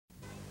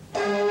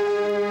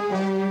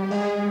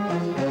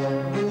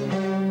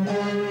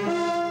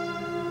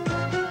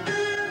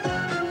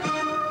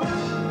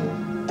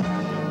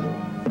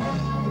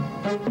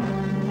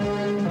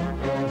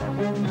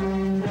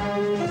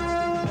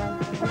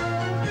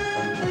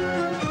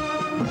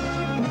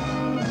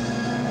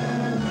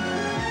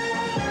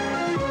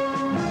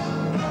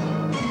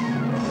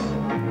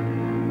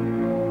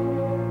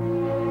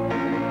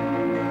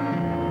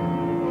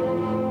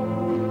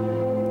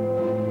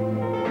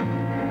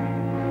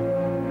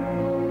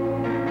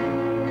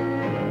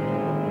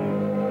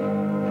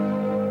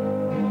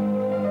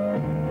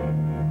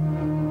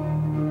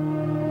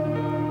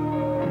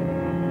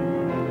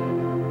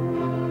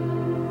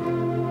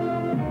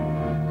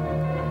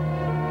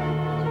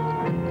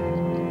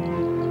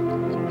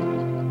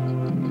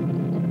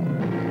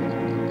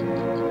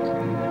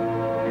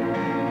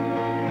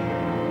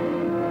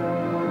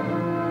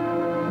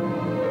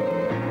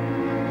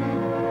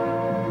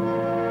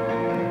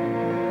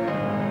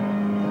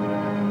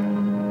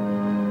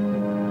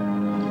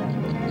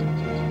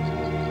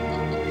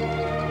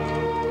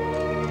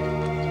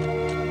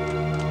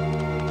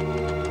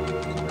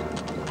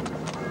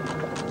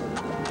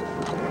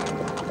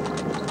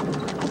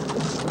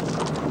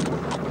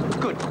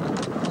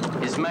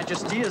His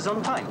Majesty is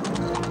on time.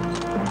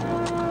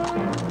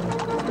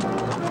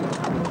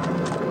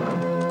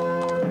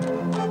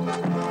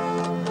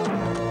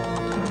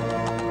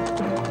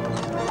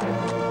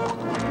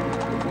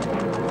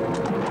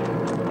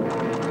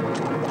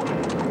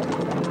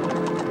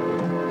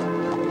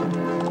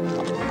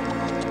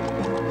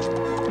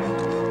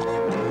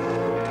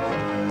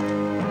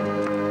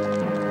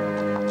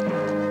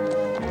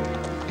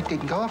 It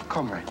didn't go off,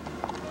 comrade.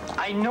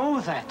 I know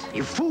that,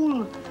 you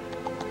fool.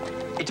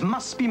 It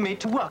must be made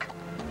to work.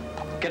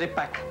 Get it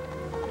back.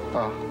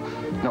 Oh,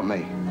 not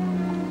me.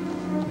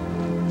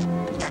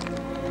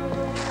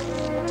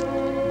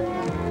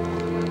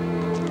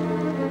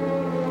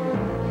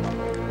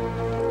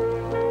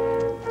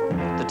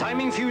 The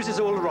timing fuse is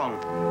all wrong.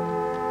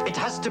 It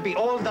has to be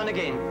all done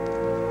again.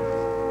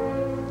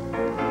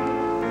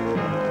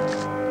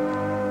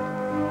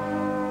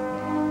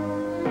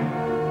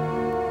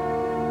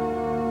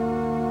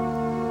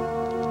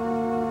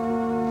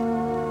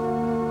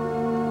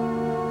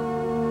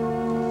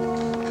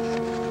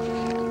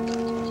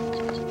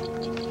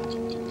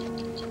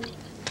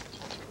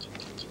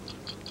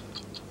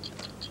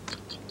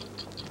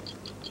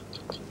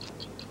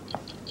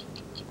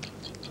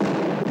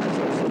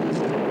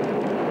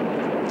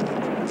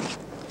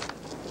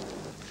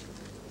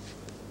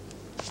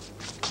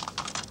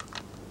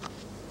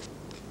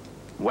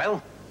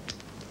 Well,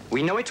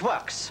 we know it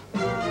works.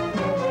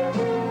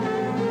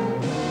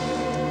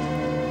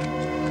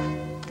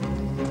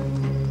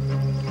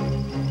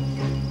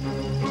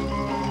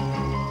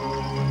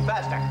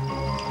 Faster.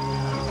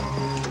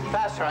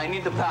 Faster, I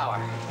need the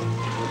power.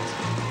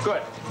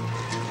 Good.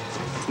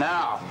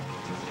 Now,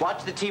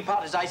 watch the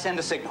teapot as I send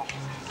a signal.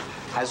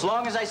 As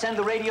long as I send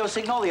the radio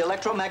signal, the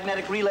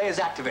electromagnetic relay is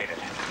activated.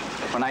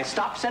 When I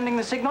stop sending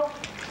the signal,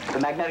 the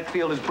magnetic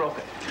field is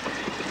broken.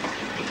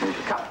 Move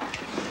the cup.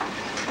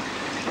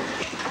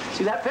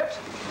 See that, Phipps?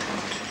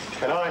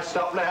 Can I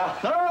stop now?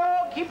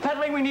 No, keep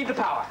pedaling, we need the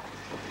power.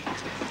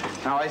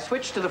 Now I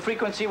switch to the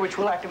frequency which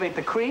will activate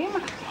the cream.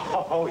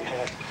 Oh,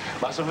 yeah.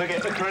 Mustn't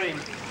forget the cream.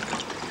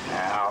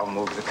 Now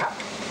move the cup.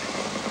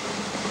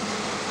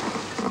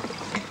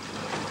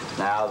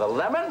 Now the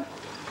lemon.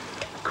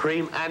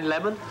 Cream and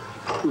lemon?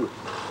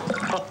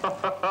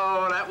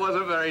 Oh, that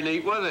wasn't very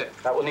neat, was it?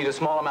 That will need a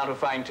small amount of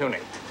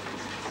fine-tuning.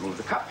 Move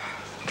the cup.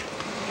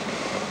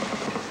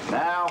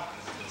 Now,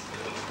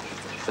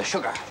 the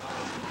sugar.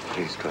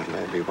 Please, God,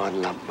 let me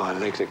one lump. My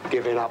legs are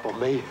giving up on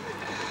me.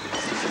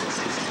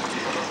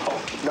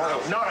 Oh,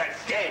 no, not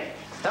again.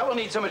 That will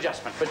need some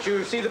adjustment, but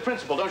you see the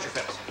principle, don't you,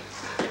 Phipps?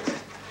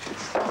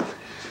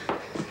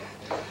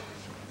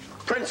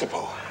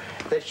 Principle?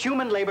 That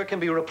human labor can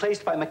be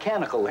replaced by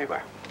mechanical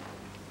labor.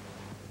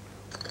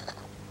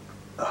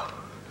 Oh,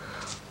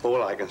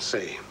 all I can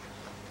see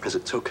is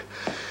it took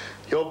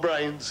your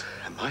brains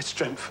and my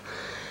strength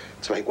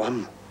to make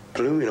one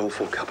blooming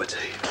awful cup of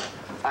tea.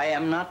 I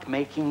am not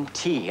making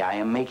tea. I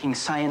am making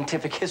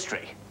scientific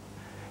history.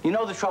 You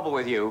know the trouble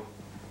with you?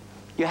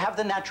 You have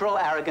the natural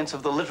arrogance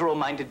of the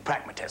literal-minded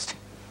pragmatist.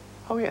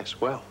 Oh, yes,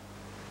 well,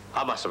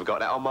 I must have got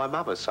that on my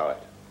mother's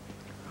side.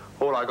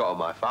 All I got on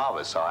my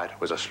father's side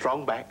was a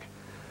strong back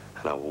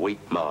and a weak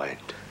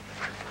mind.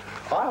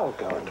 I'll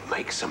go and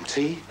make some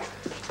tea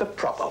the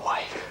proper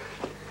way.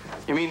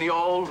 You mean the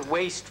old,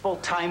 wasteful,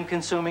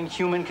 time-consuming,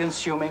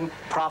 human-consuming,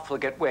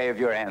 profligate way of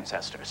your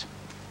ancestors?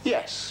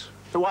 Yes,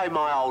 the way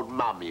my old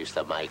mum used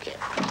to make it.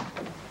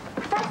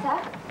 Professor?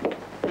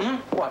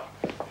 What?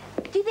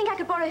 Do you think I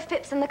could borrow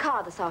Phipps in the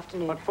car this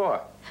afternoon? What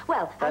for?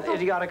 Well, That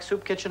idiotic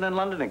soup kitchen in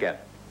London again.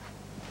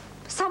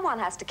 someone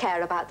has to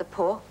care about the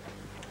poor.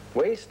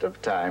 Waste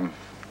of time.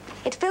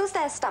 It fills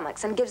their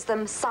stomachs and gives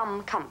them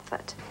some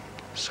comfort.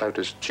 So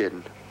does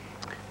gin.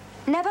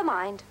 Never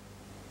mind.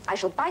 I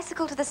shall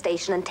bicycle to the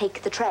station and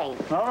take the train.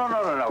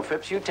 No,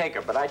 Phipps, you take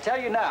her. But I tell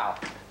you now,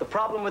 the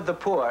problem with the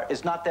poor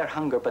is not their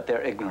hunger, but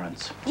their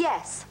ignorance.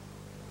 Yes.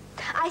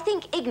 I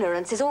think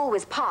ignorance is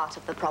always part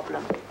of the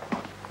problem.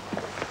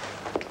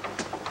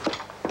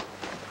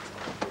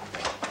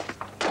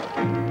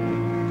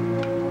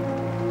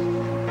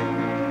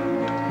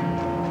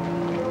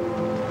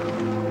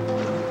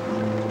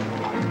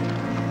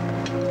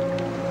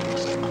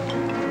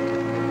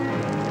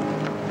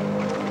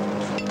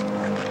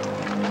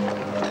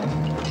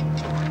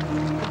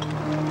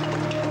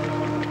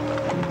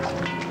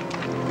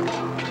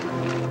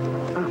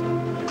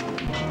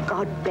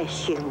 God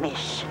bless you,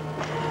 miss.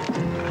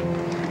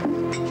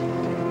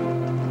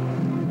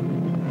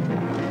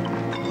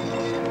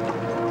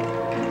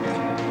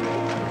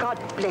 God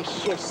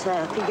bless you,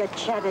 sir, for your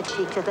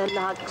charity to the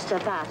likes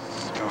of us.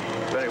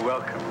 Oh, very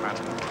welcome,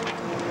 madam.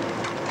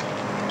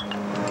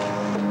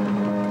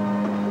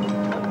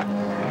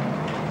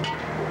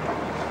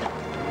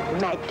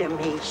 Madam,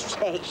 he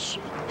says,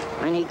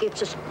 and he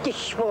gives us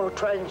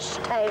dishwater and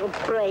stale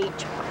bread,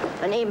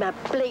 and him a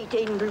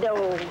bleeding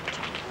lord.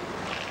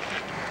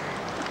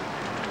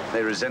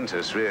 They resent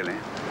us, really.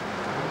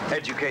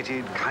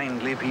 Educated,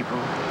 kindly people,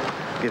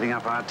 giving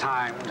up our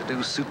time to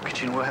do soup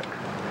kitchen work.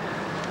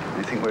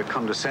 They think we're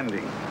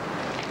condescending,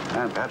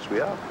 and perhaps we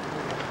are.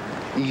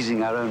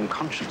 easing our own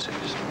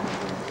consciences.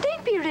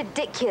 Don't be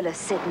ridiculous,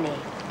 Sidney.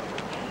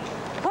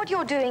 What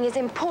you're doing is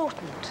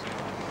important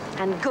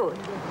and good.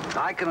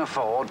 I can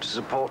afford to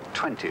support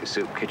 20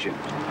 soup kitchens,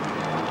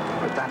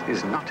 but that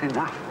is not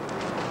enough.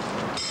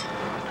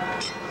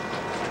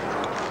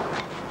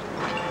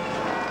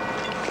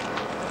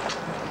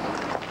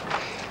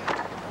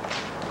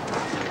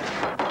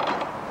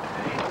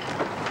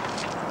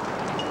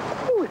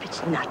 Oh, if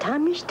it's not our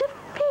Mr.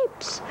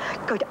 Phibbs.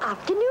 Good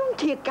afternoon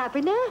to you,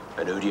 Governor.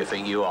 And who do you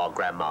think you are,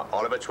 Grandma?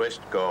 Oliver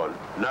Twist? Gone.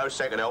 No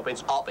second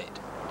helpings, op it.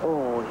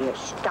 Oh, you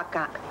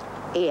stuck-up.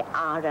 Here,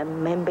 I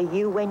remember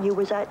you when you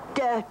was a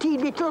dirty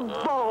little boy.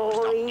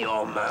 Stop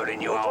your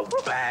moaning, you old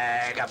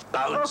bag of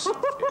bones. Here,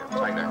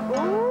 take that.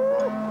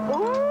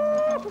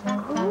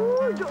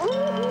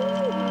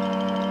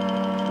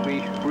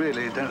 We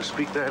really don't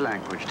speak their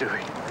language, do we?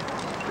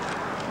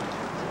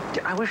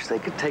 I wish they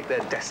could take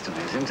their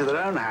destinies into their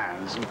own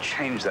hands and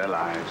change their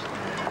lives.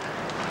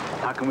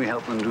 How can we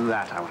help them do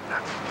that, I wonder?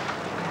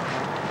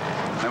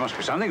 There must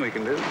be something we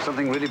can do,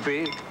 something really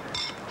big,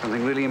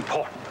 something really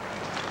important.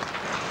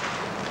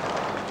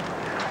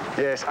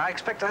 Yes, I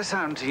expect I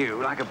sound to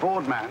you like a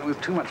bored man with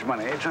too much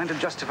money trying to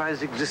justify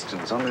his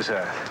existence on this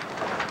earth.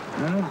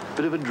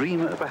 Bit of a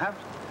dreamer,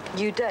 perhaps?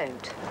 You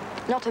don't.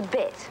 Not a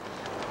bit.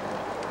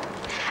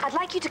 I'd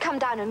like you to come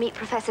down and meet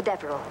Professor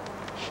Deverell.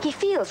 He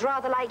feels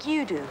rather like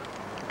you do.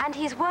 And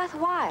he's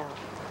worthwhile.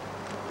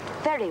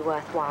 Very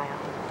worthwhile.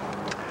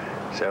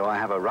 So I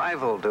have a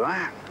rival, do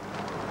I?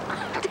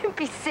 Don't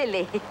be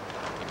silly.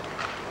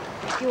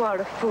 You are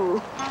a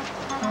fool.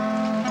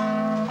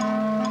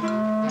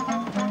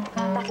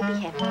 That'll be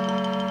him.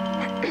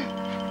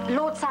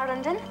 Lord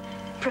Sarandon,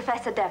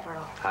 Professor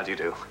Deverell. How do you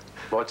do?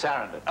 Lord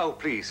Sarandon. Oh,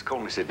 please, call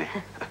me Sidney.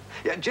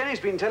 Yeah, Jenny's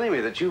been telling me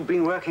that you've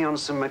been working on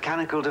some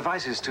mechanical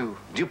devices to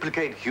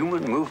duplicate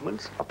human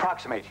movements.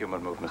 Approximate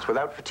human movements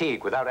without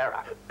fatigue, without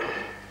error.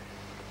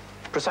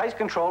 Precise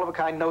control of a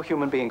kind no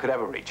human being could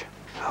ever reach.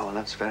 Oh, well,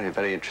 that's very,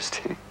 very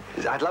interesting.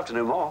 I'd love to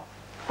know more.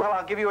 Well,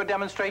 I'll give you a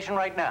demonstration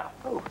right now.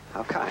 Oh,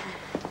 how kind.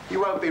 You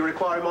won't be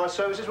requiring my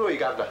services, will you,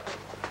 Governor?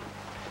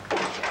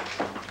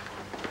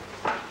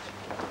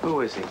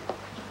 Who is he?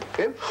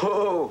 Him?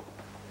 Oh,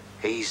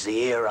 he's the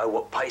hero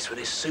what pays for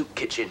this soup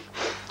kitchen.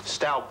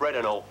 Stale bread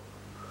and all.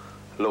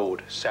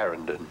 Lord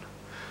Sarandon.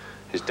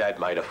 His dad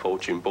made a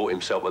fortune, bought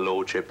himself a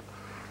lordship.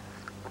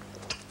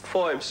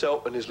 For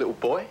himself and his little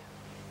boy.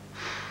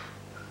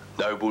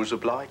 Nobles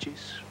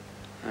obliges.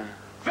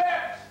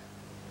 Phibbs!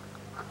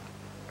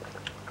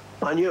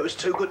 I knew it was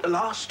too good to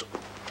last.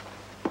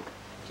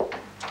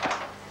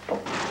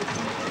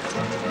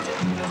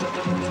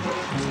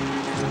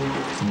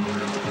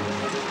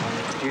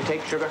 Do you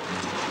take sugar?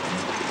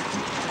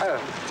 Oh,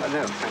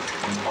 no, thank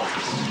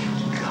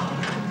you.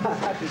 God,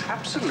 that is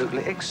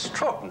absolutely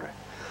extraordinary.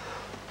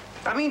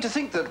 I mean, to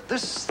think that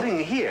this thing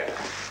here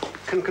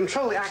can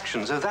control the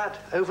actions of that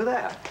over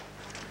there.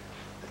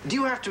 Do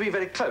you have to be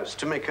very close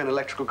to make an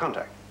electrical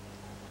contact?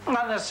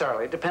 Not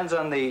necessarily. It depends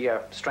on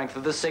the strength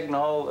of the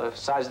signal, the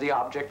size of the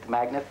object, the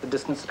magnet, the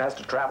distance it has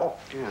to travel.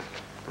 Yeah,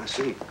 I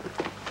see.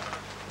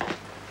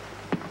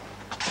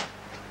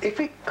 If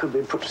it could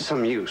be put to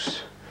some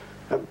use,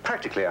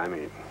 practically, I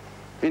mean,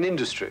 in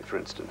industry, for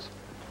instance.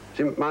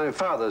 See, my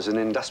father's an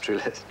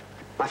industrialist.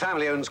 My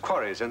family owns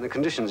quarries, and the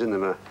conditions in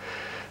them are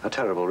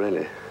terrible,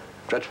 really.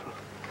 Dreadful.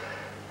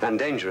 And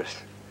dangerous.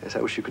 Yes,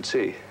 I wish you could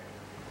see.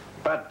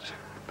 But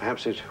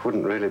perhaps it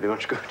wouldn't really be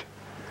much good.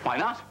 Why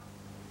not?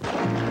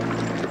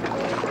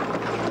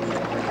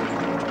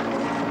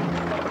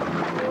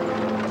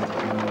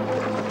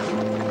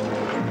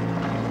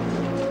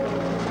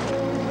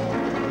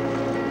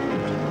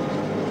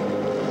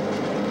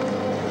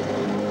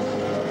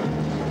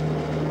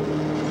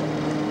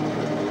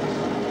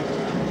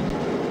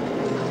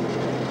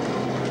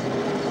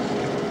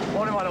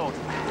 Morning, my lord.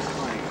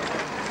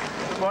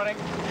 Morning.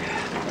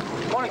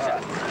 Morning, sir.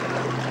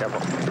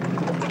 Careful.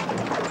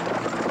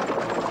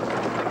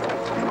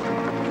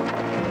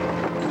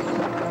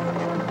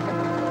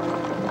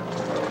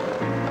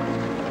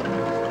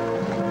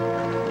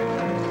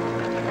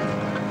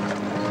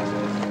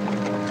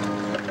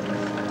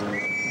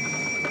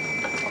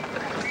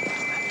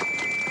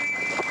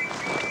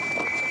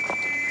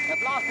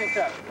 Blasting,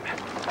 sir.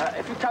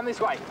 If you come this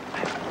way.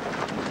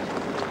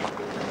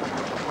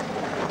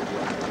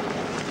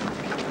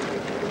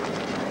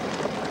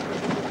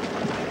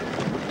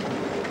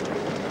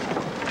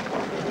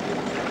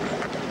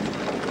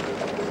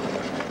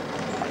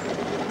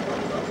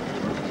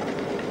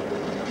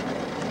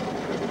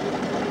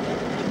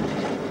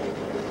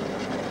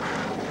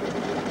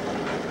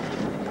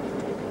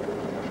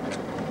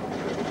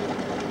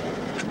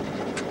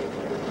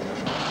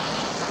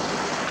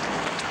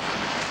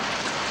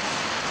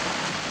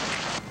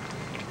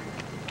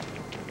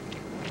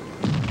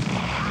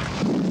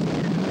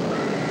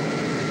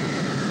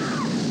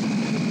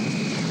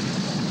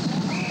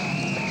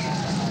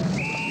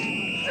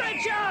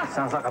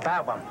 Sounds like a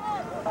bad one.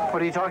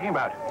 What are you talking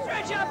about?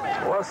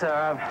 Well,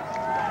 sir,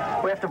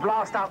 We have to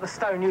blast out the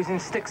stone using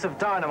sticks of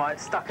dynamite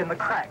stuck in the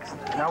cracks.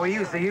 Now, we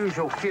use the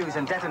usual fuse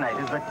and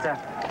detonators,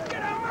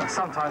 but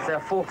sometimes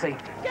they're faulty.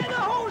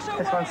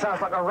 This one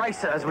sounds like a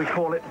racer, as we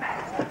call it.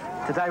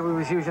 Today we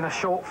was using a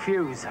short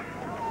fuse.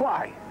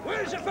 Why?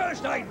 Where's the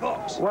first aid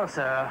box? Well,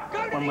 sir,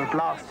 when we're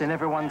blasting,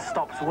 everyone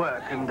stops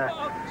work, and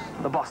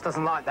the boss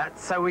doesn't like that,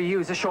 so we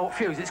use a short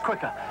fuse. It's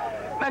quicker.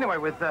 Anyway,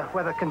 with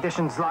weather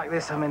conditions like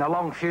this, I mean, a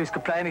long fuse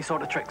could play any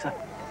sort of trick, sir.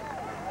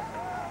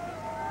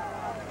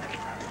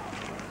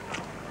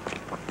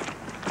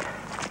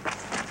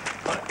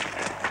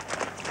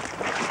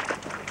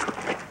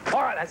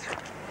 All right, lads.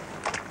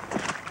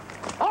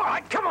 All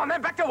right, come on,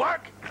 then, back to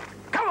work.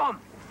 Come on.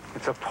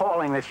 It's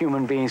appalling that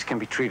human beings can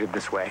be treated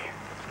this way.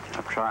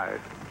 I've tried.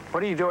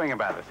 What are you doing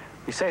about it?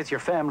 You say it's your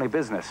family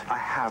business. I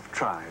have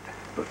tried,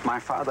 but my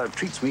father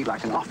treats me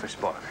like an office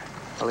boy.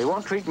 Well, he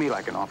won't treat me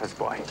like an office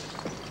boy.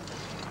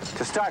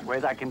 To start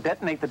with, I can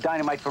detonate the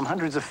dynamite from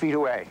hundreds of feet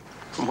away,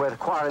 from where the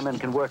quarrymen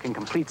can work in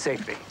complete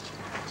safety.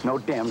 No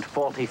damned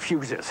faulty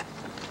fuses.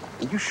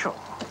 Are you sure?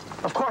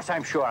 Of course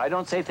I'm sure. I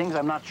don't say things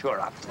I'm not sure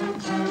of.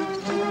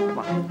 Come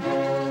on.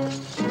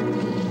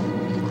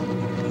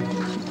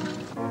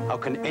 How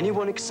can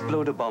anyone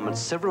explode a bomb at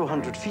several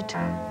hundred feet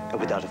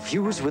without a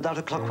fuse, without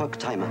a clockwork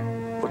timer?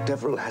 Well,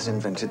 Deverell has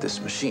invented this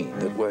machine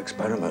that works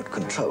by remote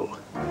control.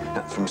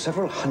 Now, from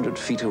several hundred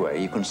feet away,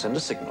 you can send a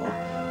signal,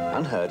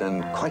 unheard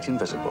and quite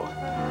invisible,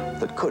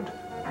 that could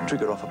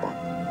trigger off a bomb.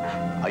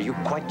 Are you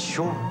quite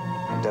sure?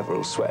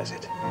 Deverell swears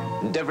it.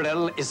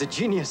 Deverell is a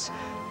genius.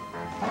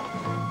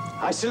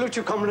 I salute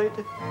you, comrade.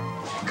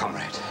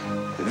 Comrade.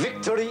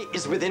 Victory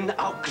is within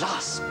our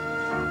grasp.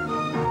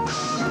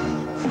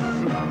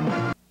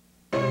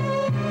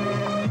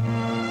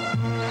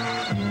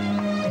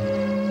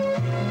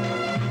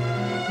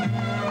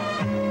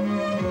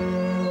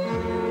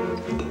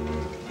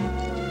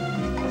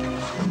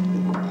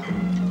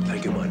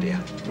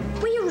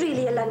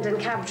 London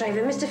cab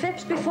driver, Mr.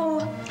 Phipps,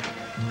 before?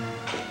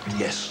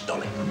 Yes,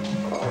 Dolly.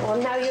 Oh,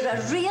 now you're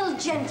a real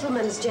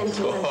gentleman's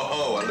gentleman.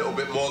 Oh, a little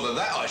bit more than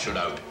that, I should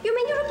hope. You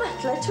mean you're a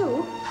butler,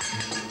 too?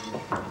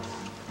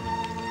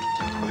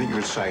 I think you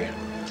would say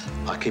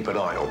I keep an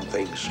eye on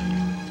things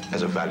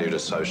as a valued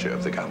associate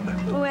of the company.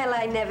 Well,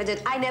 I never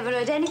did. I never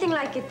heard anything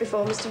like it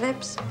before, Mr.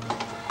 Phipps.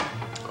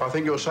 I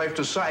think you're safe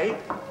to say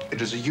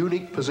it is a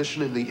unique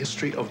position in the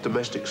history of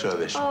domestic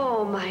service.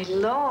 Oh, my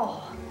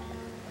Lord.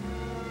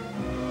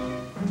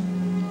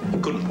 You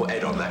couldn't put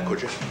Ed on that,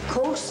 could you? Of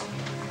course.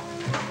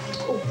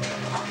 Oh.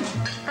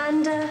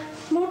 And,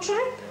 more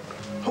tripe?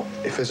 Oh,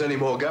 if there's any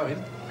more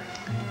going.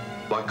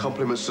 My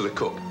compliments to the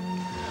cook.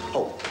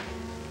 Oh,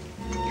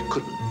 you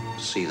couldn't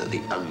see that the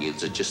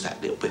onions are just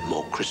that little bit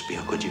more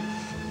crispier, could you?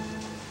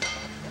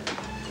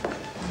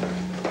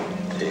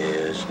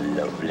 There's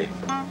lovely.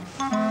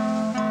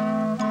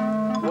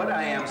 What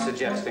I am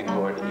suggesting,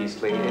 Lord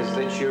Eastley, is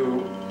that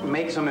you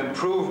make some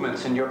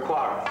improvements in your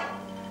quarry,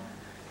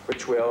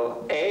 which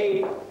will,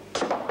 A,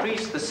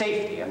 increase the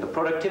safety and the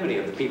productivity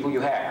of the people you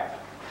have.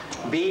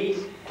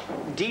 B,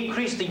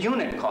 decrease the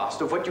unit cost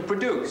of what you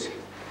produce.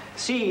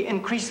 C,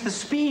 increase the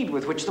speed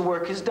with which the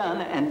work is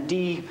done. And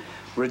D,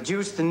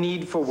 reduce the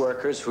need for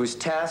workers whose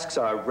tasks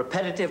are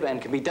repetitive and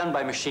can be done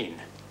by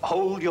machine.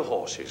 Hold your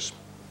horses.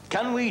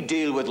 Can we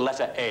deal with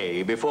letter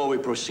A before we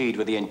proceed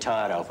with the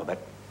entire alphabet?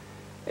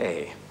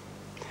 A,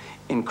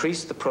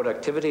 increase the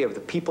productivity of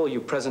the people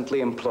you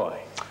presently employ.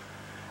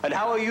 And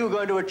how are you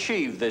going to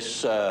achieve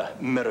this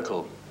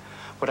miracle?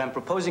 What I'm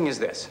proposing is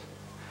this.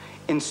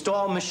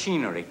 Install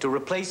machinery to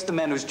replace the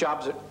men whose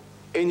jobs are...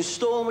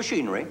 Install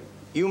machinery?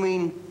 You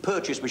mean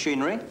purchase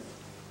machinery?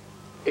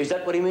 Is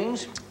that what he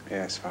means?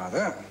 Yes,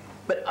 Father.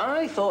 But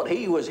I thought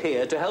he was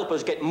here to help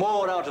us get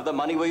more out of the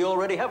money we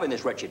already have in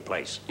this wretched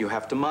place. You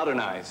have to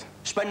modernize.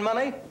 Spend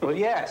money? Well,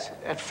 yes,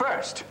 at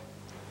first.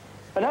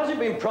 And has it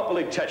been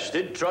properly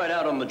tested, tried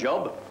out on the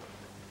job?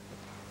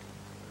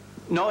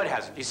 No, it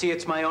hasn't. You see,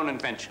 it's my own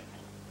invention.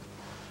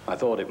 I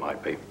thought it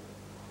might be.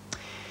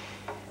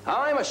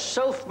 I'm a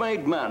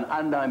self-made man,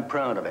 and I'm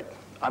proud of it.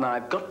 And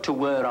I've got to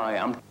where I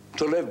am,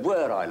 to live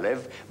where I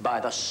live, by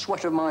the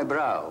sweat of my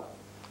brow.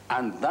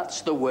 And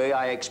that's the way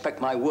I expect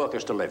my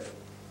workers to live.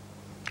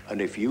 And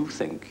if you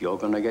think you're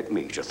going to get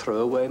me to throw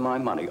away my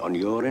money on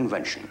your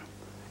invention,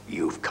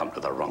 you've come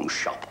to the wrong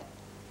shop.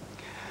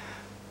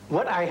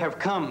 What I have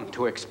come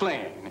to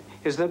explain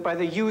is that by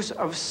the use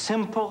of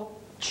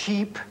simple,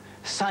 cheap,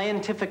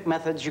 scientific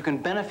methods, you can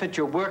benefit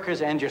your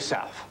workers and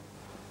yourself.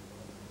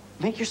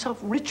 Make yourself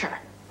richer.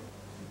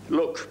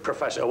 Look,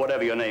 Professor,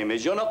 whatever your name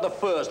is, you're not the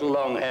first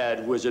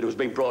long-haired wizard who's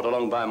been brought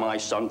along by my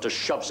son to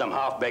shove some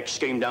half-baked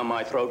scheme down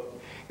my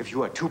throat. If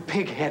you are too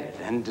pig-headed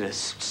and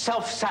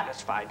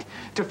self-satisfied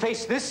to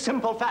face this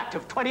simple fact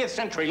of 20th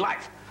century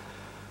life,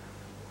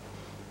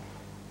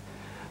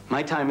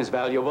 my time is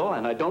valuable,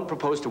 and I don't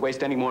propose to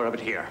waste any more of it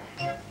here.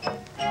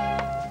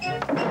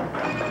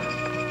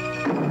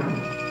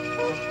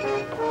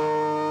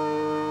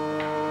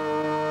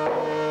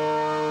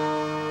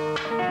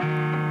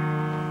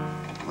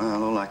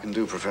 Well, all I can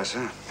do,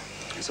 Professor,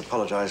 is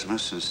apologize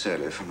most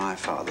sincerely for my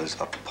father's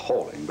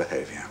appalling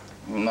behavior.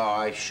 No,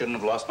 I shouldn't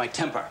have lost my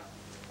temper.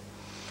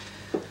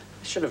 I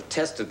should have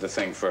tested the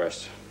thing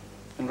first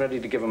and ready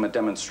to give him a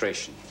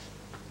demonstration.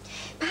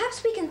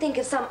 Perhaps we can think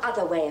of some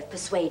other way of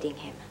persuading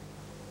him.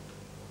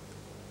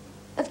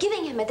 Of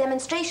giving him a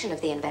demonstration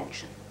of the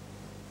invention.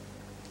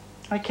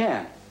 I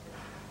can.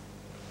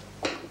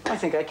 I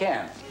think I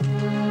can.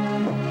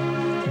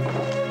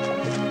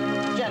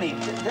 Jenny,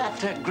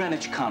 that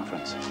Greenwich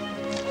conference.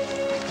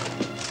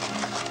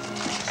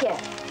 Here.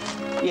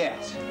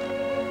 Yes.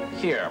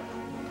 Here.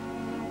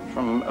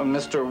 From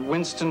Mr.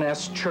 Winston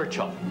S.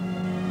 Churchill.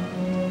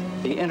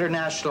 The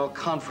International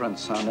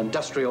Conference on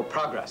Industrial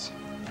Progress.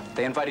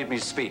 They invited me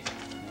to speak.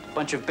 A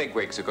bunch of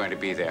bigwigs are going to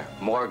be there.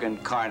 Morgan,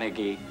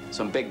 Carnegie,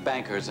 some big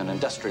bankers and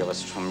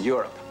industrialists from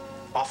Europe.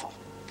 Awful.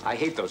 I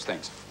hate those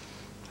things.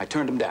 I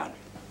turned them down.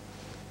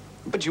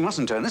 But you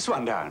mustn't turn this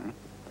one down.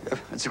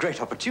 It's a great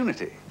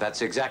opportunity.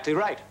 That's exactly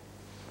right.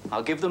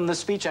 I'll give them the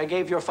speech I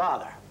gave your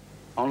father.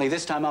 Only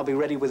this time I'll be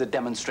ready with a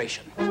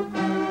demonstration.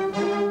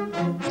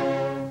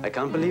 I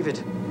can't believe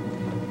it.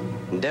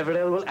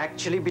 Deverell will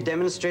actually be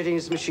demonstrating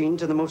his machine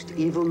to the most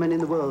evil men in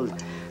the world.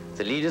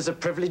 The leaders of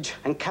privilege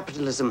and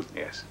capitalism.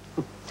 Yes.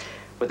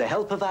 With the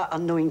help of our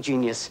unknowing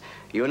genius,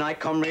 you and I,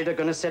 comrade, are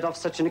going to set off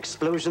such an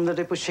explosion that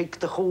it will shake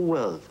the whole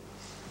world.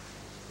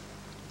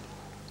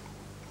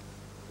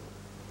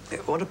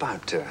 What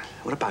about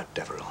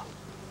Deverell?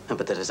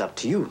 But that is up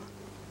to you.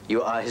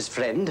 You are his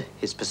friend,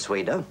 his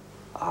persuader.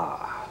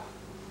 Ah,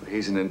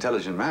 he's an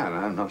intelligent man.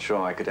 I'm not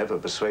sure I could ever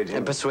persuade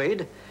him.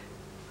 Persuade?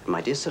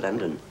 My dear Sir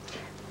Andon,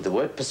 the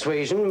word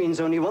persuasion means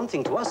only one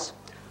thing to us.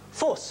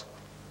 Force.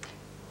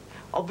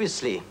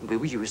 Obviously, we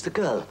will use the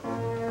girl.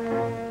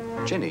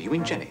 Jenny, you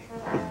mean Jenny?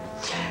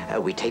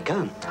 We take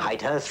her,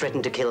 hide her,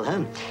 threaten to kill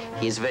her.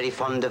 He is very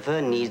fond of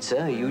her, needs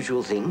her,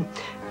 usual thing.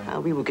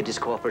 We will get his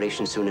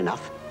cooperation soon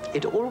enough.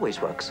 It always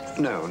works.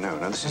 No,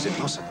 this is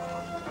impossible.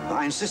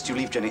 I insist you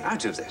leave Jenny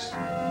out of this.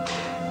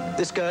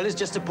 This girl is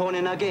just a pawn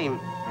in our game.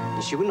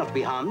 She will not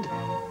be harmed.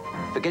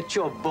 Forget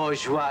your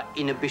bourgeois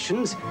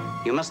inhibitions.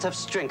 You must have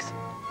strength.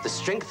 The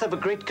strength of a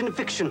great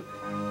conviction.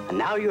 And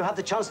now you have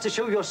the chance to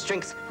show your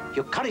strength,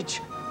 your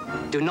courage.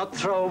 Do not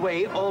throw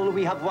away all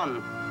we have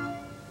won.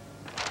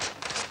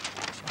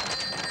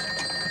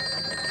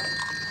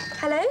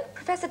 Hello?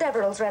 Professor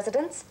Deverell's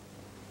residence?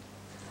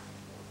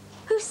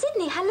 Oh,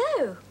 Sydney,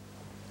 hello.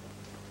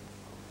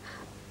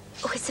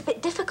 Oh, it's a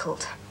bit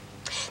difficult.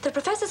 The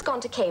professor's gone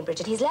to Cambridge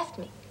and he's left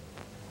me.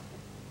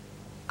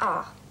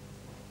 Ah.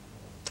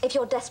 If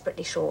you're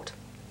desperately short.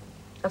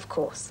 Of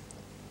course.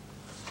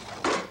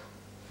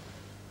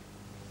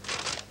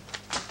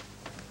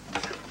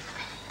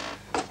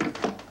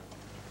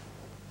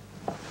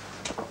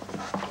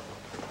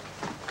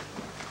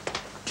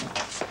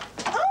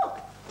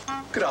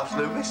 Good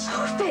afternoon, miss.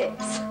 Oh,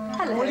 Phipps.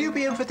 Hello. Will you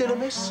be in for dinner,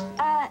 miss?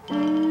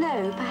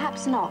 No,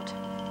 perhaps not.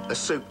 A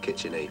soup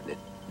kitchen evening.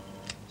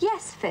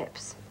 Yes,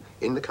 Phipps.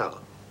 In the car.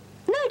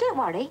 No, don't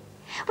worry.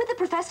 With the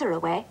professor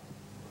away.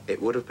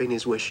 It would have been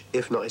his wish,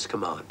 if not his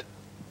command.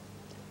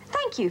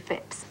 Thank you,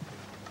 Phipps.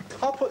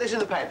 I'll put this in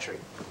the pantry.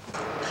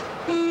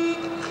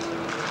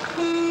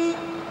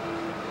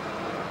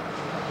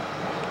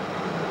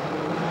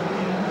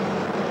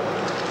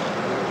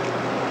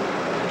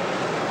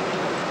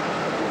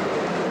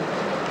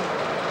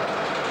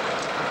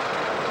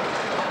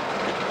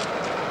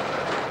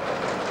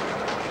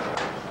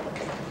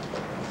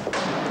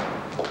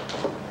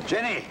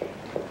 Jenny,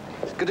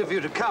 it's good of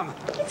you to come.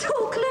 It's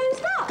all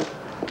closed up.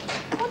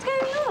 What's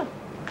going on?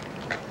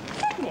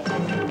 Sydney?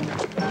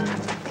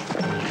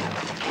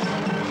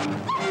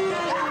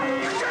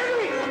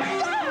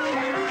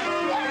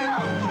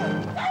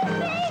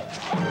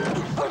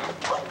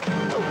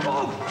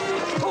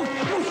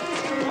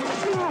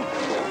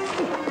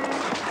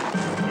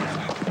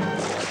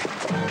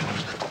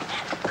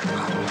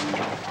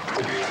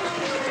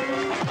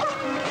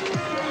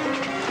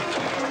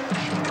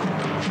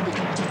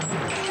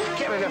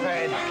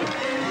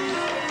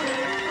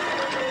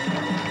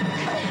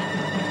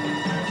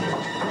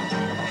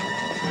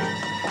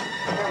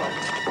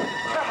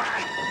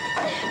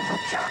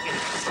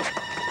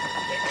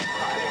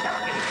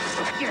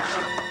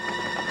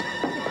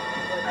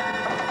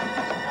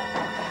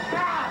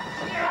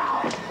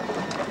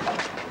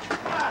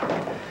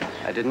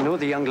 I didn't know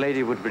the young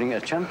lady would bring a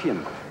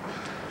champion.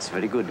 It's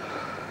very good.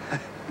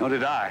 Nor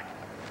did I.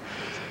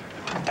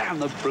 Damn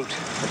the brute.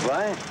 But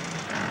why?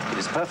 It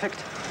is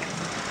perfect.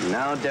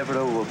 Now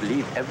Deverell will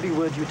believe every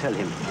word you tell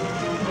him.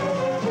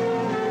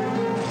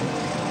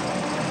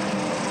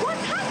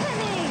 What's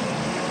happening?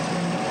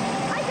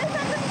 I don't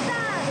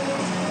understand.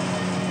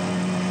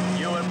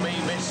 You and me,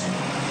 miss.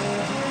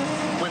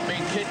 We've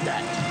been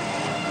kidnapped.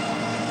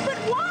 But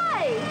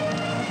why?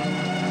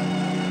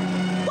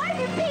 Why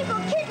do people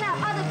kidnap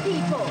other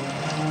people?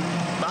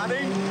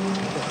 Money?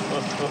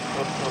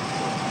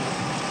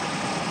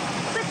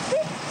 But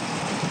this...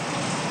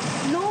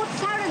 Lord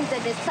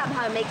Sarandon is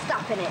somehow mixed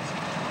up in it.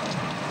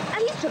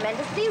 And he's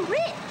tremendously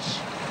rich.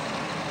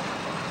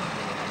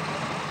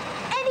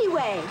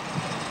 Anyway,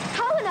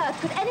 how on earth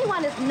could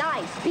anyone as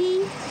nice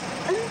be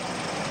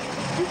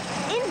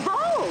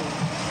involved.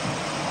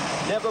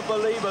 Never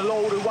believe a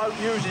lord who won't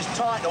use his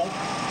title.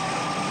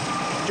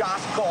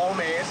 Just call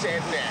me a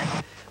said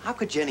Nick. How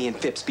could Jenny and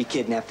Phipps be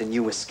kidnapped and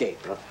you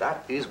escape? Well,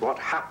 that is what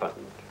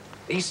happened.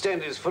 East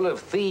End is full of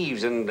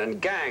thieves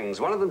and gangs.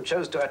 One of them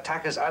chose to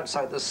attack us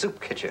outside the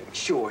soup kitchen.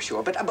 Sure.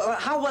 But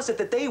how was it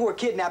that they were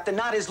kidnapped and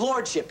not his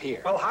lordship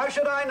here? Well, how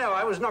should I know?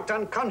 I was knocked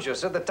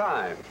unconscious at the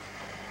time.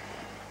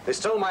 They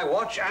stole my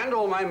watch and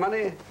all my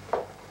money.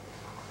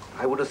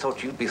 I would have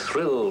thought you'd be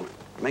thrilled.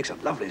 It makes a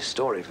lovely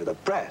story for the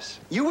press.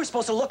 You were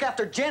supposed to look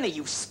after Jenny,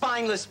 you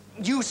spineless,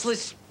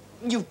 useless,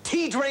 you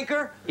tea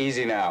drinker.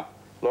 Easy now.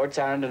 Lord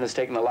Tarrandon has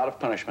taken a lot of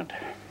punishment.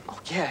 Oh,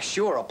 yeah,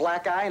 sure. A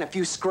black eye and a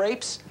few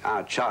scrapes.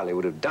 Our Charlie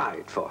would have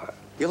died for her.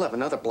 You'll have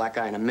another black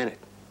eye in a minute.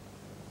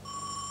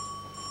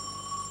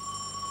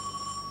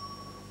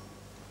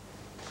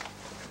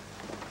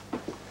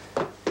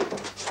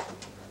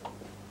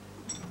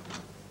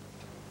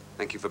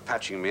 Thank you for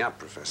patching me up,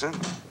 Professor.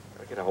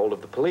 I'll get a hold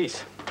of the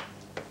police.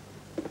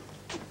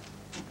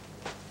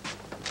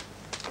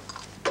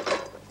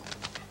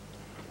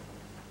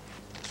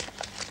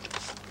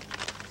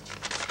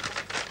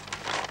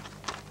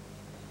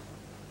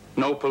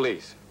 No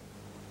police.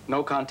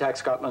 No contact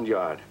Scotland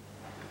Yard.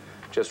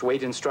 Just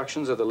wait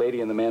instructions or the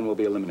lady and the man will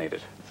be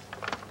eliminated.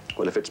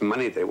 Well, if it's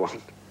money they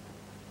want.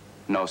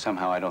 No,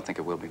 somehow I don't think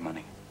it will be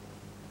money.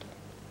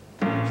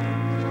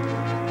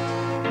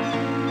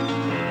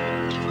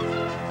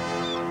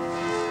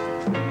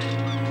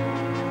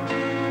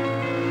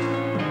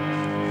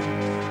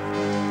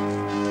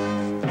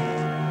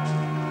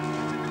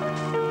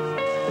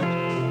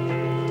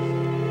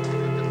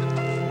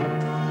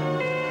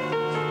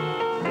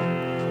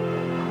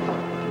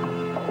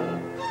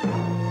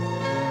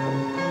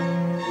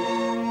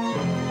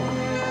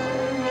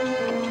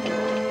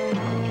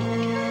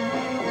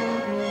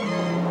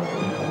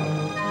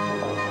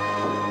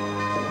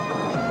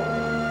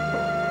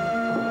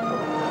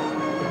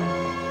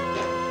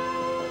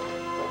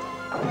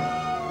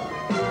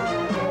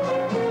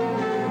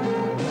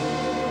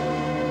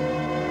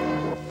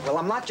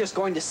 I'm not just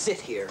going to sit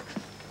here.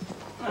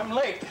 I'm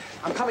late.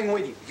 I'm coming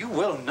with you. You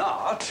will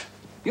not.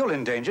 You'll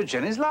endanger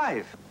Jenny's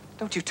life.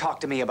 Don't you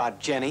talk to me about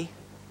Jenny.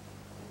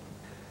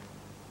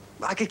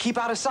 I could keep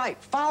out of sight.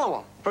 Follow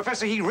him.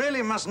 Professor, he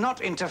really must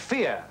not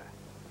interfere.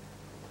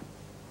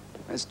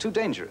 It's too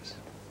dangerous.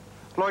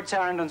 Lord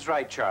Tarrandon's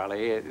right,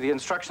 Charlie. The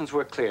instructions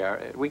were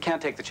clear. We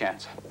can't take the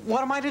chance.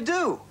 What am I to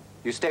do?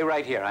 You stay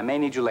right here. I may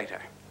need you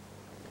later.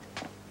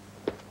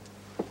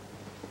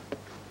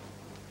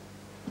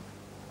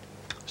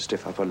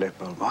 Stiff upper lip,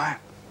 old boy.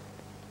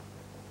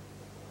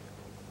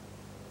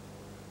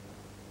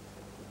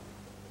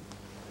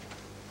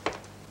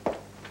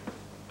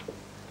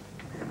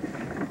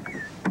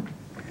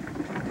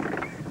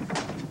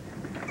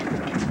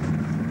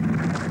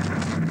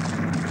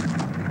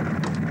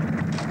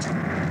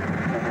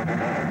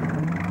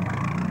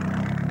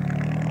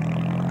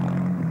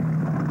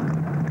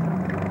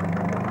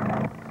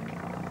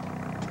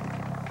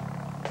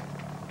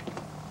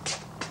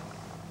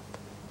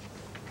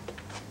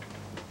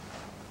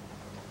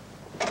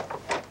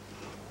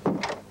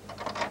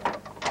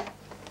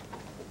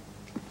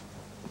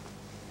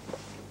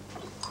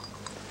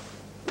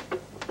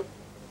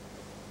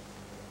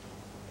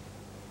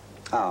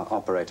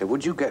 Operator,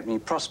 would you get me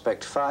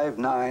prospect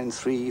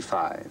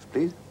 5935,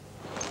 please?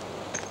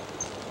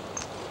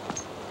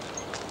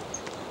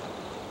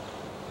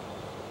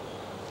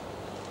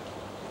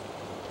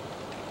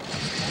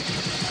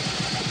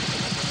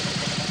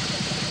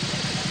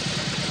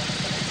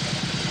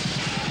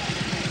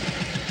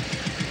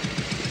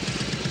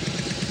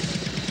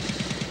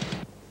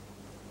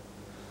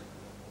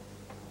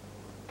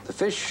 The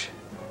fish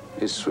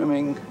is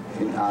swimming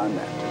in our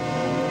net.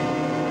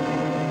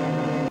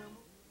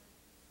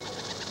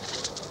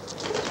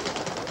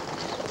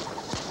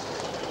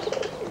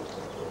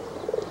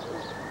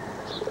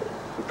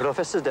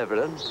 Professor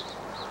Devereux.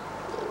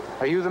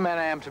 Are you the man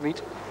I am to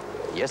meet?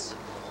 Yes.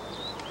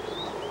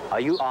 Are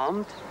you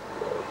armed?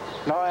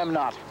 No, I am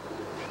not.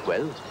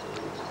 Well,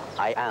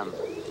 I am.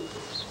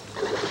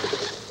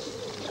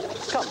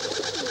 Come,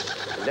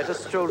 let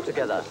us stroll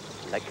together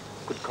like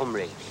good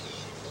comrades.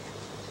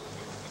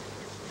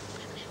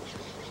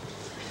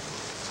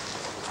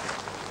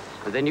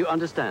 Then you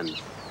understand.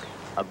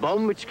 A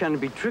bomb which can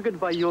be triggered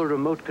by your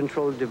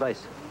remote-controlled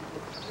device.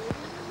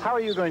 How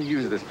are you going to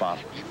use this bomb?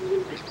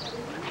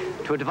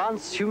 To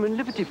advance human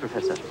liberty,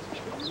 Professor.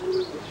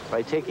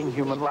 By taking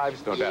human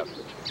lives, no doubt.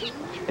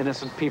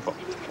 Innocent people.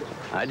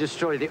 I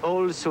destroy the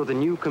old so the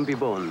new can be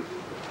born.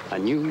 A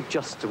new,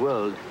 just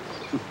world.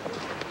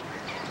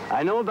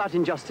 I know about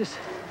injustice.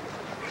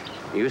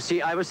 You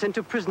see, I was sent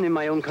to prison in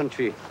my own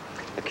country,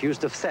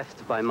 accused of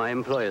theft by my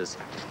employers.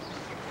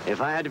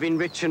 If I had been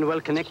rich and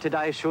well-connected,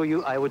 I assure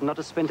you, I would not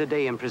have spent a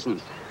day in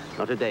prison.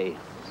 Not a day.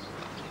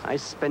 I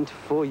spent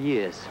 4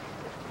 years.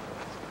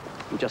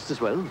 Just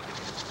as well.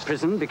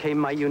 Prison became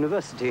my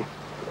university.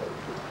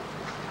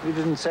 You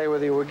didn't say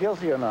whether you were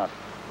guilty or not.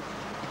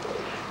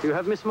 You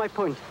have missed my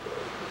point.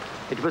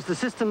 It was the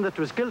system that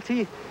was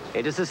guilty,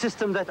 It is a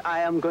system that I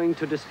am going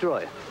to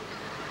destroy.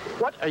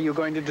 What are you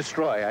going to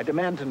destroy? I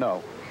demand to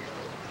know.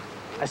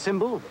 A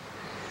symbol.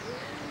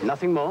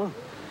 Nothing more.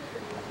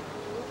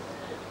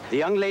 The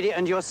young lady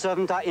and your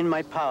servant are in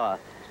my power.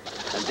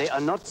 And they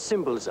are not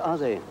symbols, are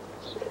they?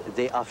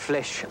 They are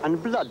flesh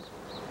and blood.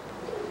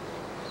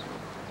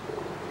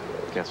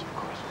 Yes, of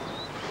course.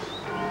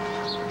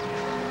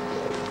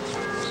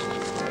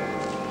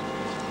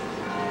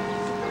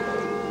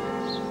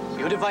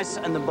 Your device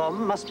and the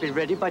bomb must be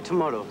ready by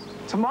tomorrow.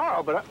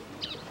 Tomorrow, but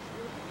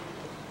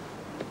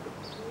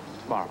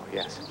tomorrow,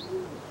 yes.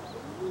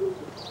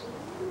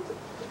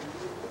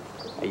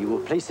 You will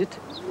place it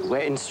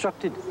where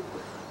instructed.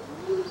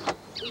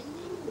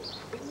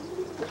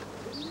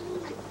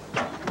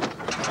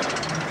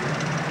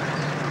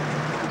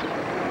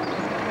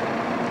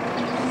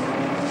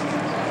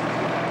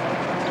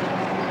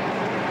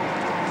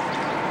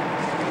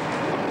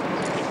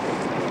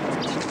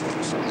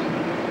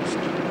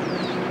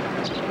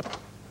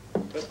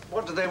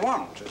 What do they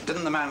want?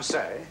 Didn't the man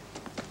say?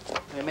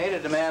 They made a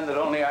demand that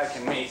only I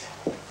can meet.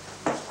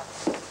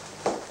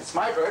 It's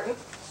my burden.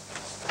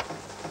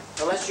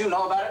 The less you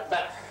know about it,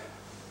 better.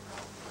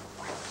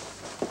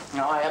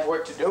 Now, I have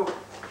work to do.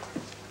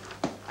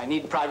 I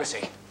need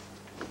privacy.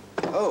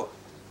 Oh,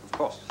 of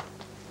course.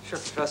 Sure,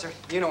 Professor.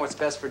 You know what's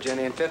best for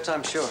Jenny and Phipps,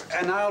 I'm sure.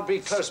 And I'll be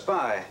close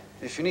by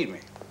if you need me.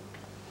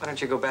 Why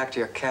don't you go back to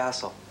your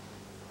castle?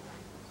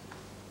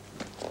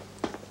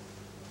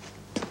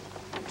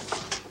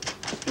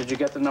 Did you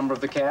get the number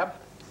of the cab?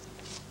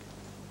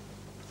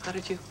 How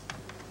did you?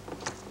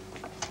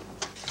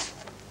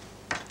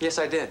 Yes,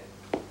 I did.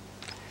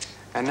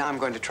 And now I'm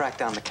going to track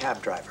down the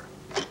cab driver.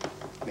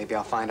 Maybe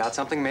I'll find out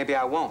something, maybe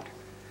I won't.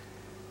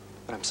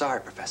 But I'm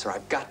sorry, Professor,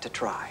 I've got to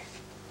try.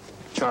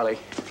 Charlie,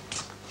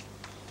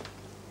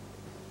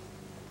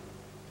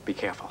 be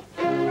careful.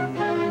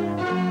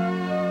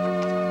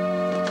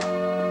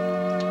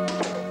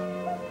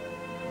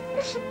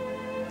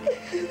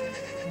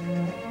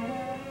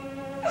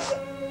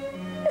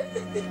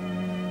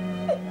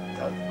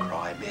 Don't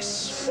cry,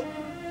 miss.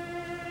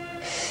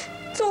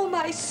 It's all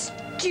my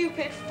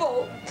stupid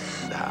fault.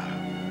 No.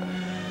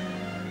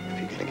 If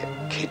you're gonna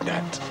get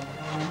kidnapped,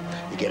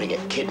 you're gonna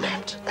get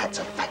kidnapped. That's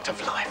a fact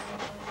of life.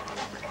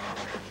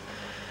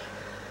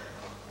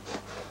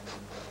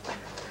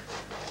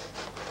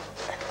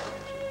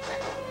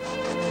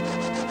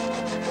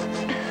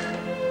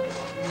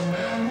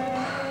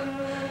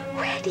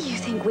 Where do you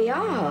think we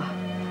are?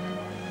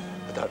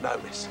 I don't know,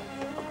 miss.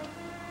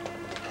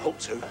 I ought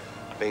to,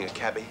 being a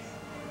cabbie.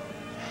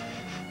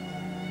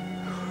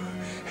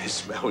 It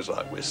smells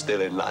like we're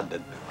still in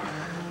London.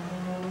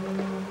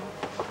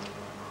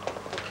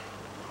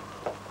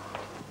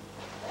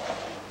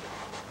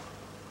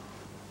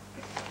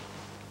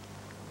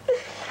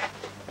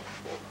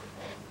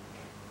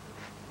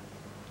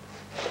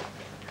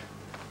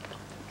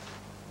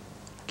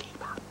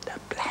 Keep up the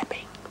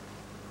blabbing.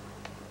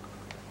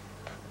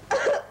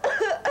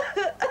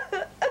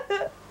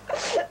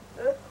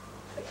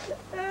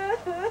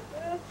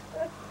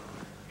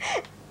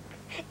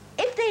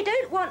 If they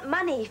don't want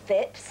money,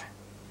 Phipps,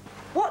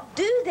 what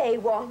do they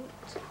want?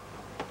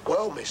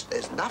 Well, miss,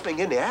 there's nothing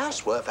in the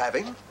house worth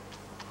having.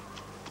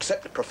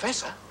 Except the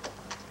professor.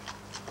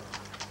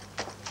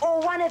 Or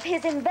one of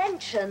his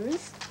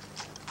inventions?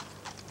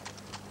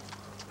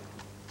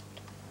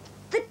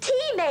 The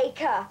tea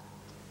maker!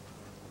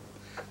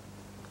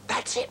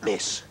 That's it,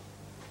 miss.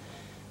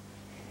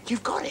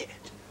 You've got it.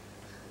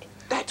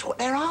 That's what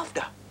they're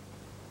after.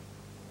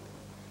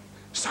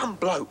 Some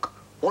bloke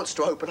wants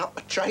to open up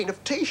a chain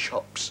of tea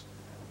shops.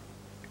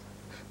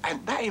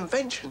 And that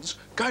invention's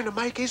going to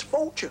make his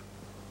fortune.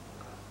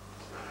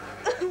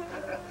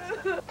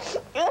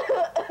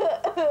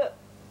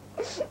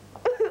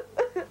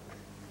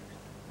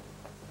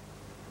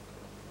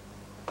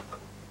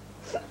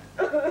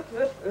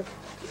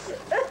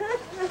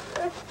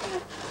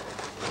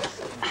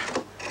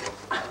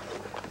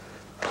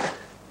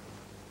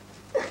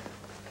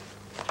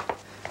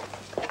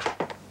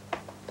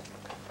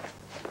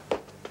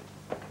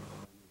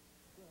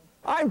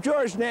 I'm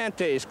George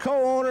Nantes,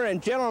 co-owner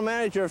and general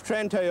manager of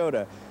Trend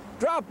Toyota.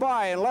 Drop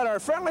by and let our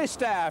friendly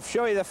staff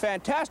show you the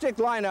fantastic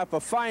lineup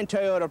of fine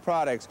Toyota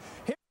products.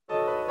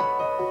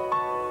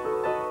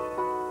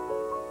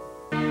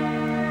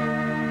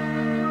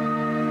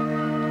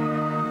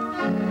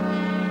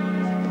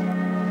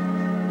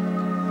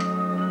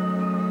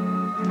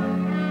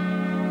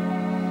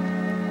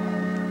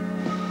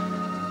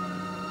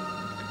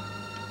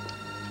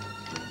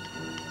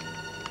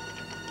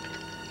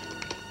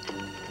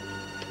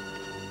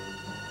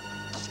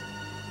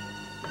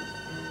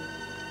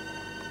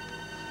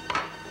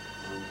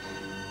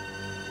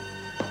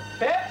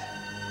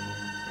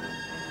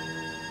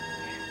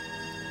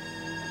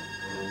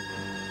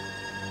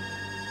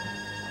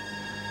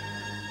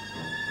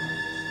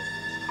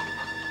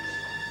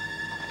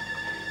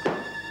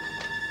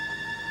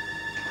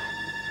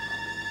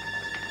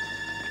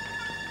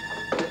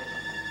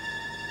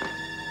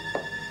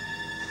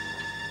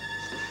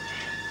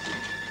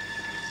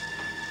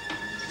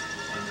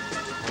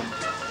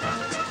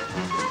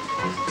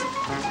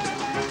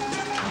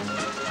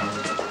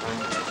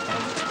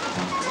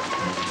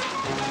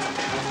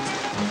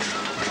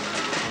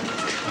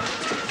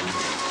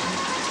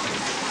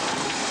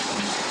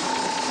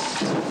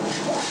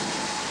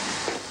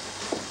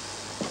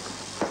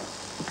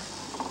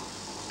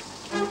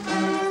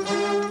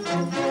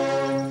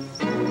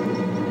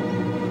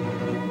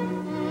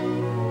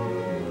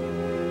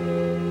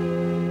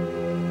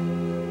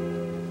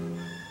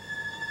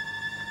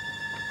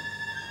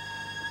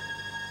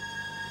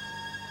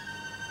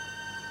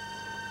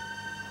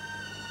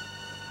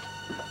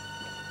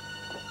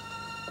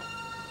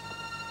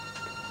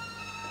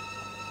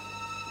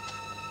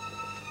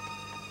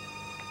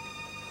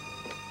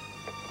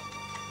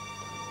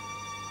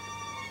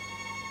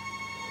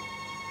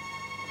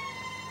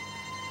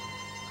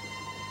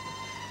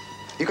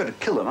 You're going to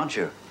kill them, aren't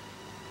you?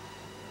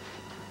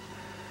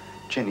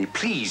 Jenny,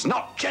 please,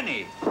 not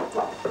Jenny!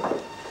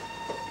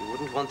 You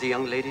wouldn't want the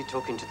young lady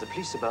talking to the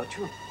police about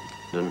you,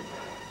 then?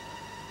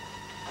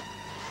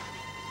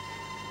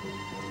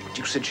 But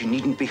you said she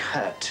needn't be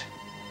hurt.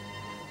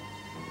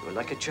 You're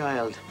like a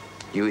child.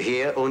 You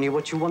hear only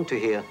what you want to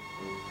hear.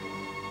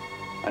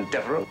 And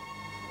Devereux?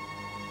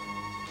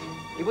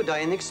 He would die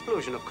in the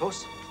explosion, of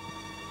course.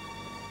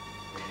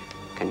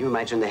 Can you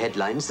imagine the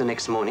headlines the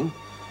next morning?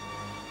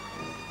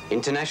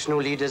 International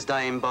leaders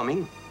die in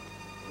bombing.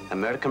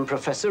 American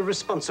professor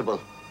responsible.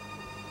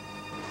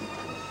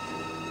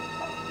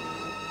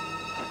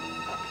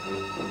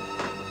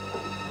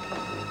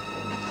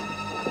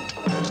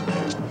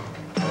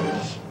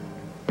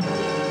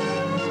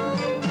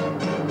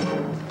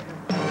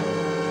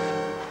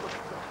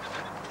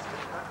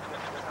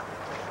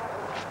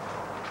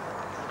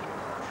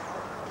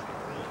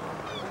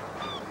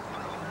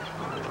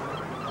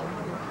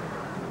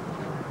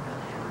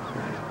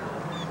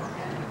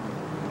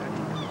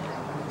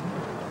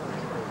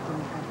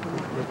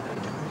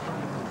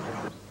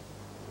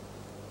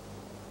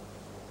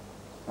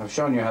 I've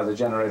shown you how the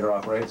generator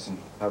operates and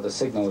how the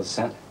signal is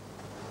sent.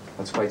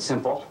 That's quite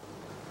simple.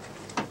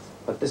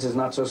 But this is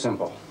not so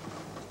simple.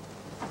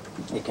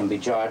 It can be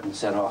jarred and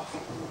set off.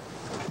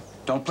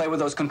 Don't play with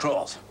those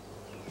controls.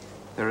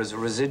 There is a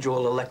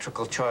residual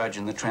electrical charge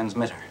in the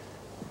transmitter,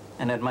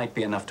 and it might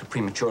be enough to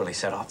prematurely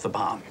set off the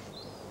bomb.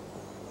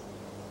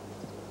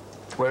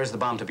 Where is the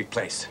bomb to be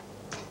placed?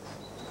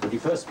 Would you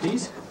first,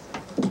 please?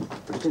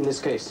 Put it in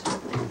this case.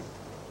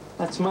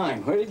 That's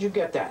mine. Where did you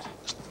get that?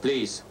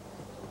 Please.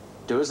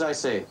 Do as I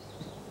say.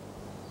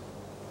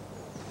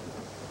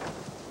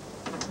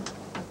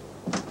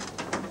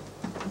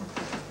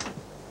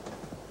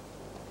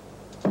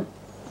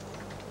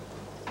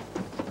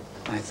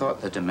 I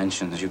thought the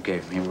dimensions you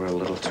gave me were a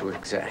little too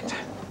exact.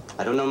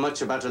 I don't know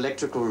much about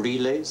electrical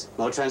relays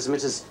nor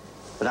transmitters,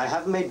 but I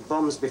have made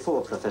bombs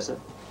before, Professor.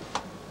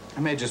 I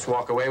may just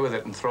walk away with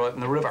it and throw it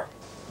in the river.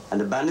 And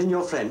abandon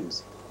your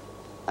friends?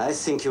 I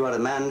think you are a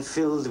man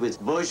filled with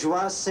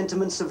bourgeois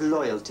sentiments of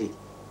loyalty.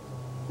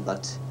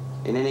 But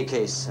in any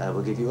case, I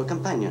will give you a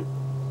companion.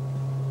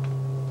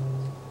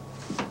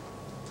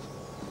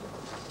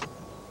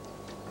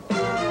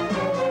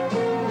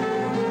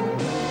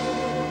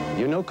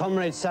 You know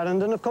Comrade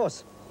Sarandon, of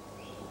course.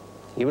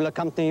 He will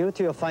accompany you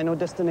to your final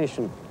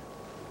destination.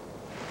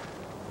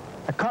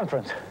 A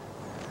conference?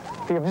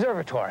 The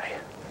observatory?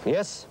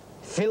 Yes,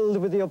 filled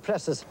with the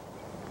oppressors.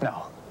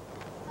 No.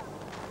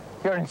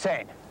 You're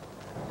insane.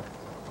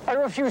 I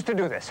refuse to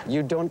do this.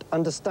 You don't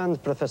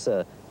understand,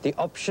 Professor. The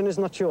option is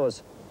not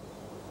yours.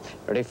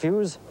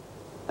 Refuse,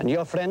 and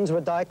your friends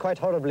will die quite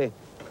horribly.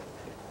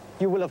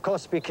 You will, of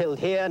course, be killed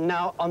here,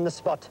 now, on the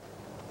spot.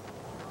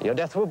 Your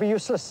death will be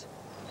useless.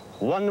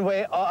 One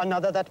way or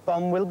another, that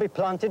bomb will be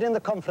planted in the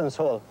conference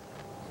hall.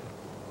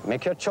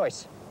 Make your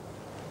choice.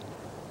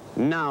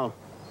 Now.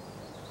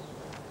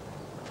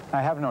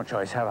 I have no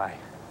choice, have I?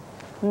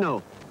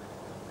 No.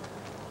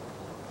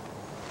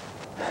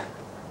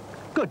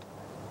 Good.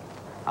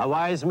 A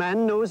wise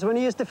man knows when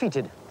he is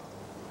defeated.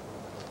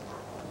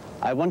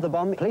 I want the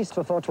bomb placed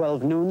before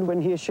 12 noon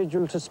when he is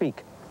scheduled to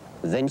speak.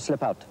 Then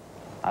slip out.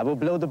 I will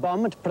blow the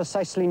bomb at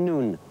precisely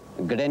noon,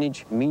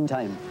 Greenwich Mean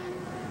Time.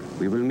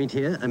 We will meet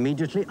here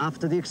immediately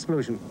after the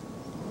explosion.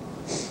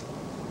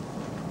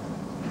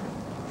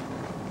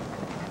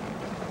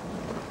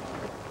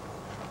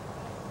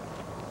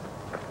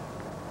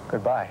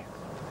 Goodbye.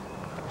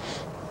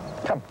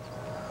 Come,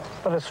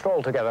 let us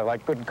stroll together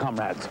like good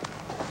comrades.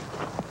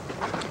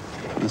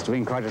 Must have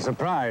been quite a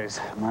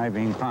surprise, my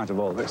being part of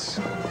all this.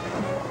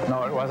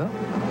 No, it wasn't.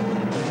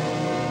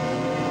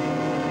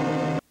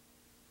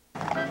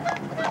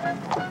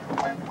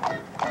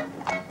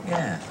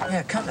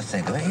 Yeah, come to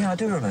think of it, yeah, I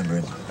do remember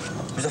him.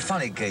 He was a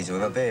funny geezer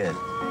with a beard.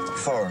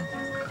 Foreign.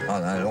 I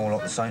don't know, all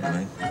look the same to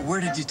me. Where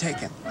did you take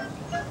him?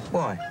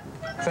 Why?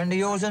 Friend of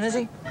yours then, is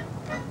he?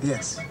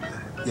 Yes.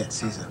 Yes,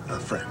 he's a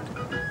friend.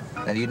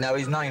 Then you'd know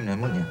his name then,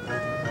 wouldn't you?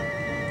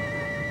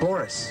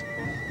 Boris.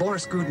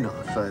 Boris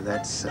Godunov.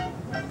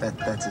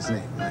 That's his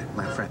name,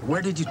 my friend.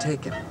 Where did you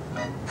take him?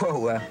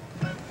 Well,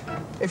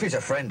 if he's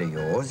a friend of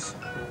yours,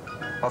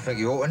 I think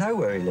you ought to know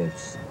where he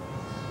lives.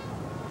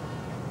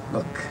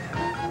 Look,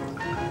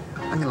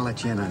 I'm gonna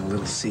let you in on a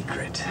little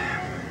secret.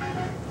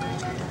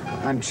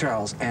 I'm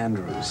Charles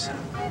Andrews,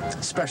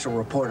 special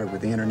reporter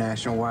with the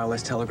International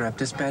Wireless Telegraph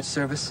Dispatch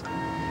Service.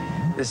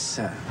 This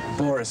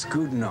Boris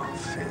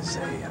Godunov is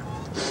a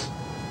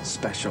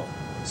special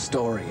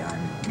story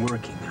I'm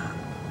working on.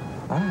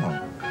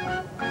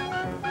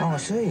 Oh, I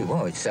see.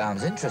 Well, it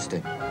sounds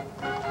interesting.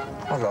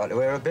 I'd like to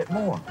hear a bit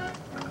more.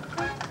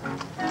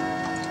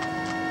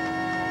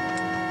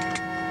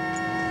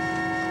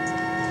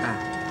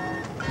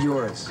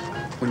 Yours,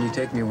 when you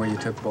take me where you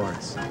took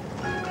Boris.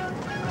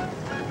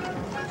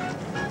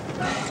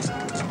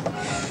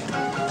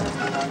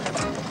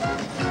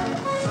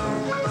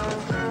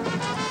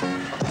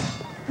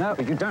 No,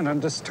 you don't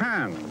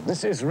understand.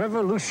 This is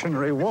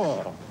Revolutionary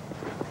War.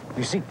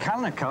 You see,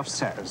 Kalashnikov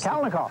says...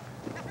 Kalashnikov?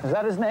 Is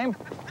that his name?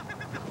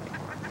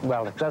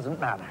 Well, it doesn't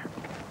matter.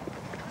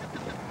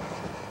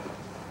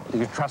 Do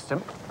you trust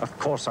him? Of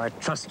course I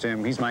trust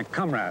him. He's my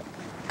comrade.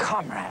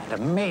 Comrade,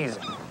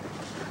 amazing.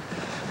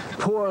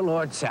 Poor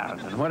Lord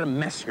Sarandon, what a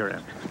mess you're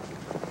in.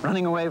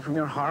 Running away from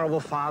your horrible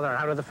father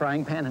out of the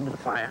frying pan into the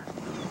fire.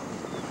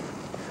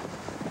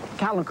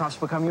 Kalinkov's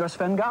become your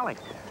Svengali.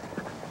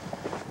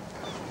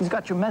 He's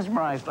got you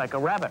mesmerized like a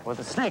rabbit with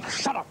a snake.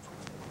 Shut up!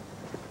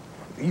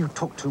 You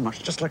talk too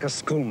much, just like a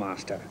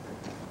schoolmaster.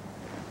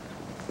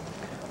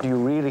 Do you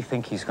really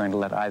think he's going to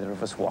let either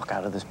of us walk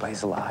out of this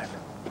place alive?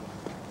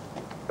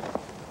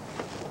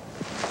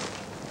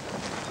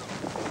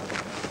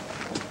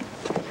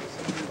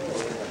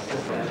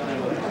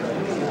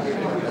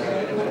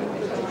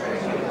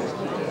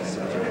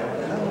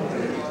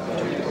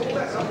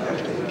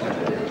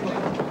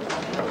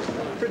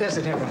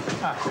 Professor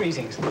Deborah.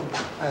 Greetings.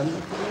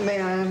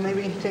 May I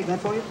maybe take that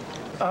for you?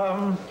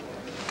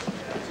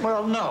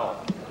 Well, no.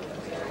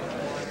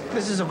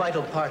 This is a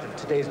vital part of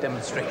today's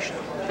demonstration.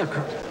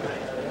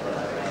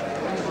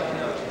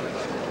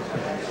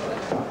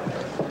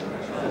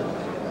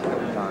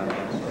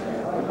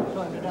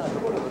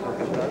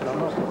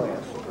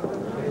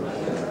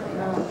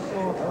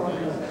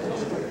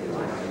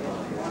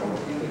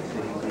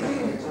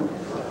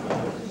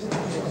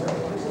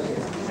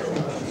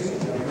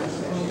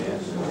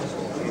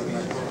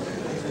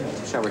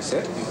 Shall we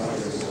sit?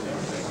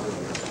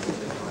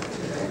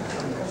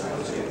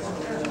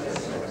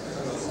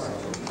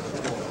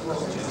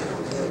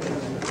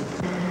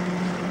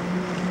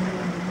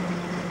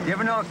 You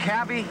ever know a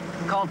cabbie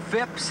called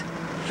Phipps?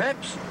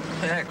 Phipps?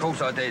 Yeah, of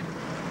course I did.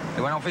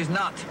 He went off his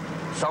nut,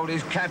 sold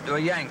his cab to a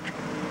Yank.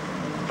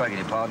 Begging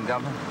your pardon,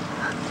 Governor.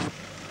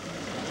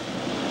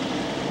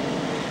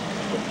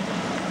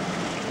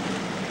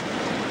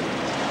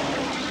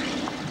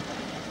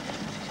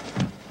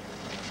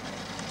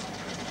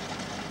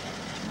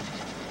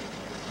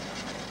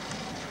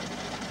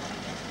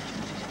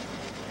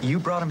 You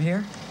brought him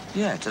here?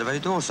 Yeah, to the very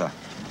door, sir.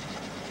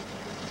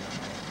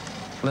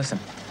 Listen,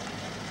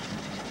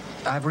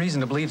 I have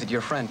reason to believe that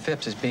your friend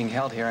Phipps is being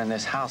held here in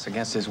this house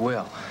against his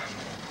will.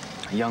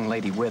 A young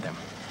lady with him.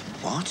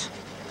 What?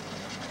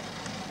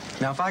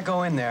 Now, if I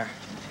go in there,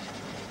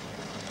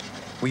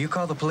 will you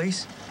call the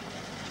police?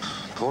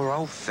 Poor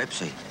old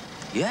Phippsy.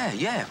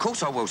 Yeah, of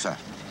course I will, sir.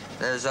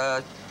 There's,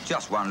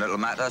 just one little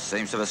matter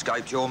seems to have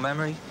escaped your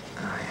memory.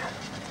 Oh, yeah.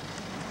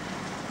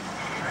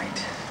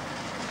 Right.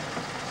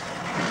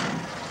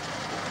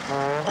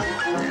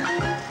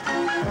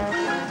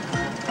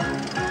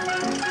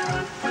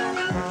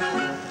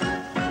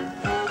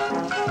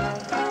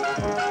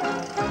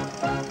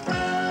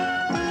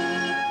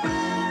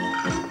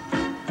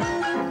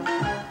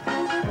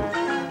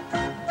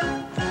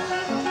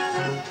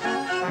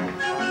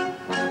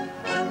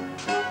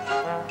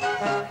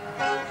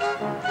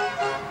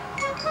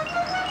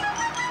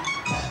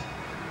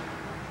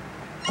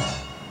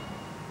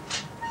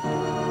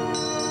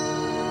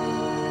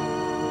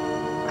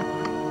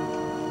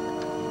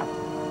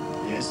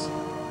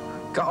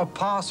 Got a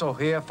parcel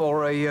here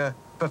for a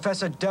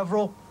Professor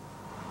Deverell.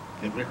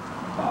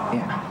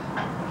 Yeah.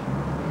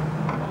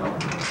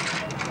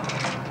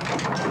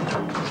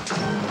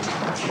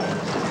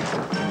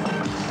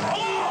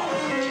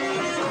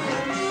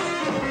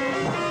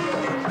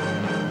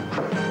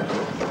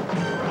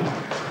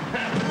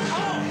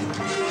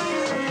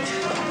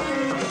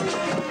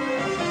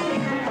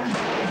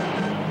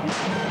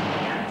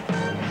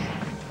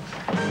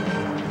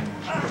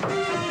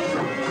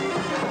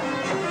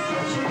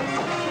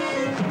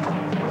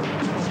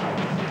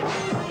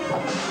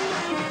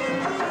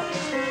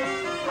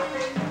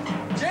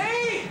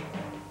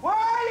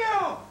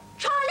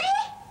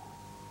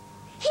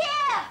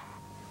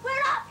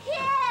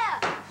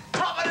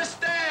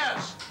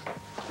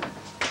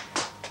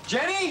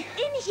 Jenny?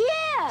 In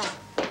here!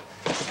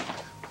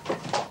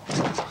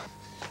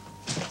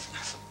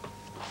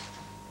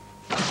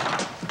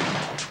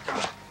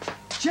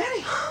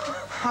 Jenny!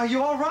 Are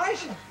you all right?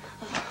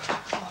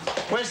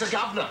 Where's the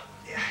governor?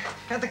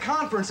 At the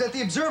conference at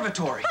the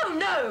observatory. Oh,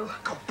 no!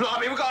 God,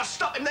 blimey, we've got to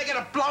stop him. They're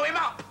going to blow him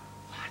up.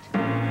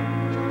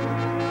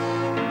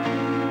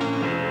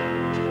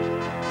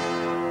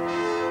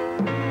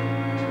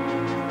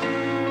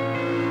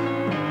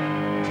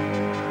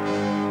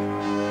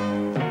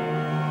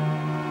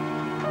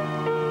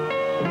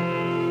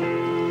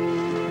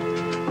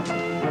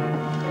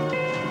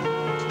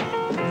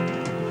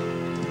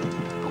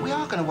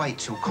 Going to wait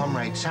till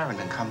Comrade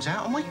Sarandon comes out,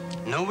 aren't we?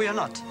 No, we are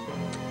not.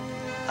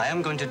 I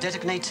am going to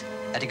detonate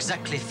at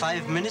exactly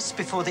 5 minutes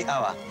before the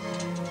hour.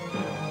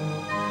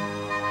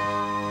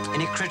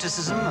 Any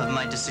criticism of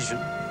my decision?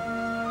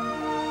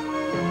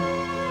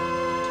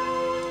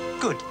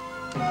 Good.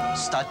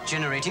 Start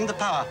generating the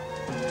power.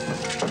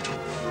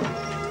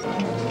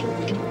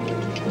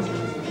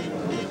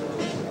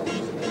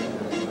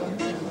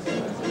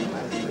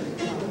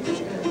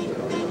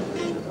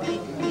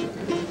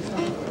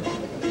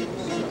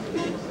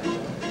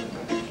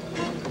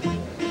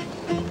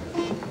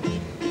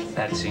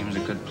 That seems a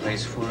good place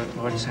place for it,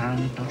 Lord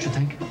Sarandon, don't you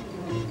think?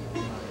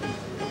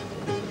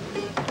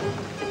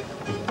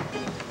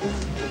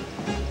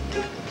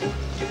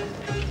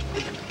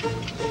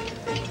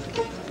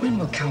 When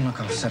will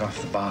Kalmykoff set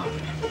off the bomb?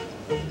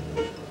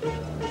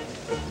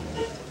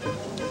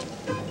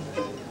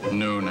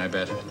 Noon, I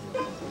bet.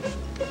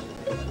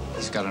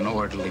 He's got an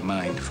orderly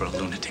mind for a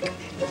lunatic.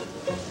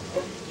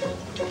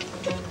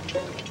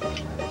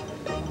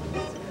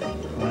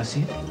 Want to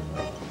see it?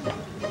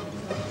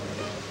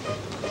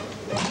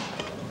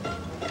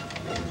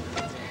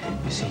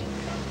 You see,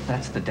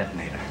 that's the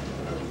detonator.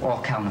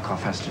 All Kalmykoff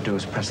has to do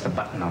is press the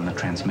button on the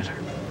transmitter.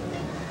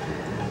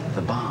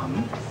 The bomb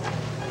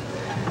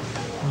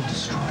will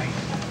destroy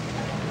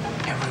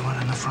everyone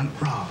in the front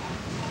row.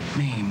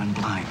 Maim and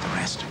blind the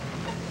rest.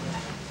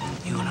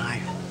 You and I.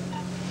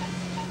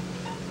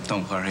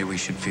 Don't worry, we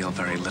should feel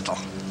very little.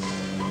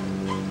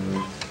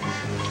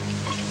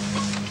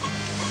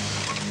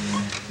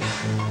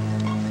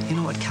 You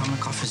know what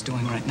Kalmykoff is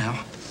doing right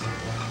now?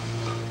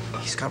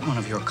 He's got one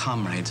of your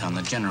comrades on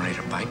the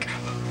generator bike.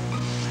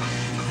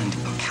 And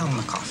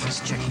Kalmykoff is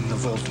checking the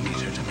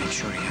voltmeter to make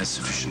sure he has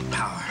sufficient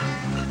power.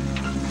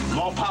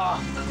 More power!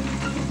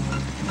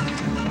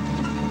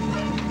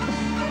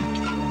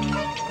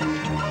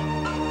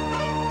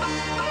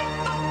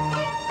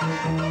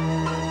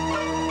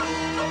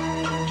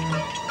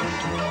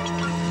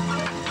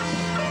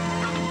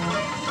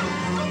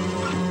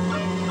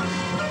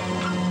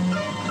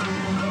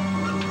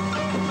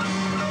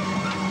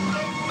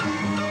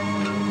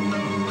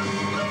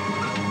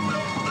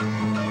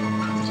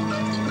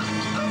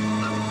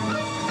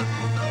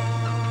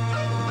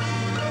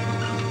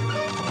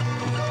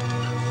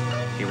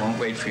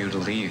 Wait for you to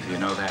leave, you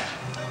know that.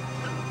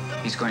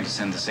 He's going to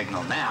send the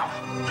signal now.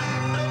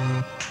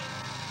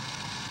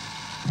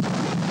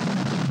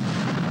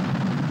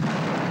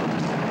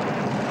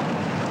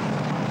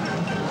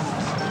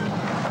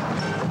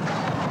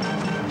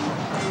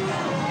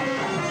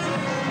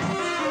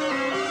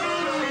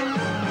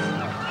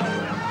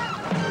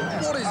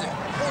 What is it?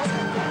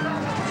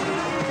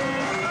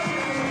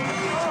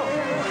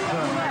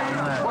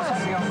 What's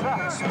happening on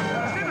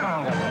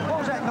that? What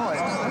was that noise?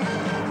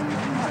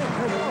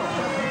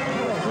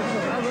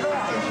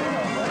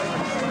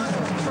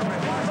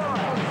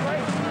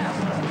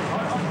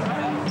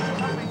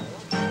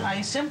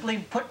 I simply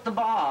put the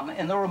bomb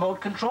in the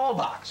remote control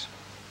box.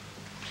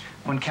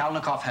 When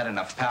Kalmykoff had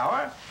enough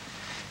power,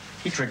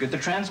 he triggered the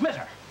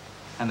transmitter.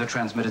 And the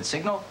transmitted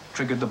signal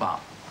triggered the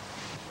bomb.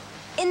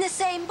 In the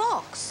same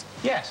box?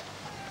 Yes,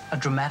 a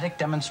dramatic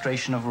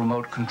demonstration of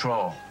remote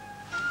control.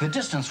 The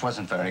distance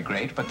wasn't very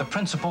great, but the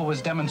principle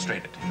was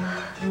demonstrated.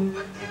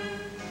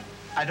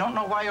 I don't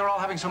know why you're all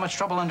having so much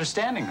trouble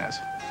understanding this.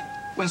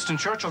 Winston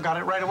Churchill got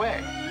it right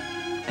away.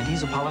 And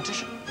he's a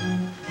politician.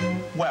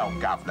 Well,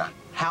 Governor,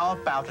 how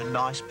about a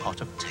nice pot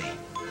of tea?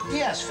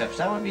 Yes, Phipps,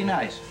 that would be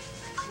nice.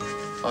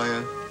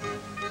 I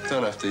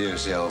don't have to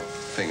use the old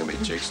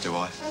thingamajigs, do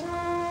I?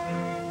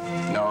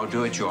 No,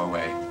 do it your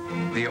way.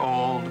 The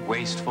old,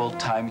 wasteful,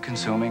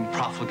 time-consuming,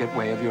 profligate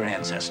way of your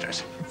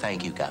ancestors.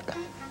 Thank you, Governor.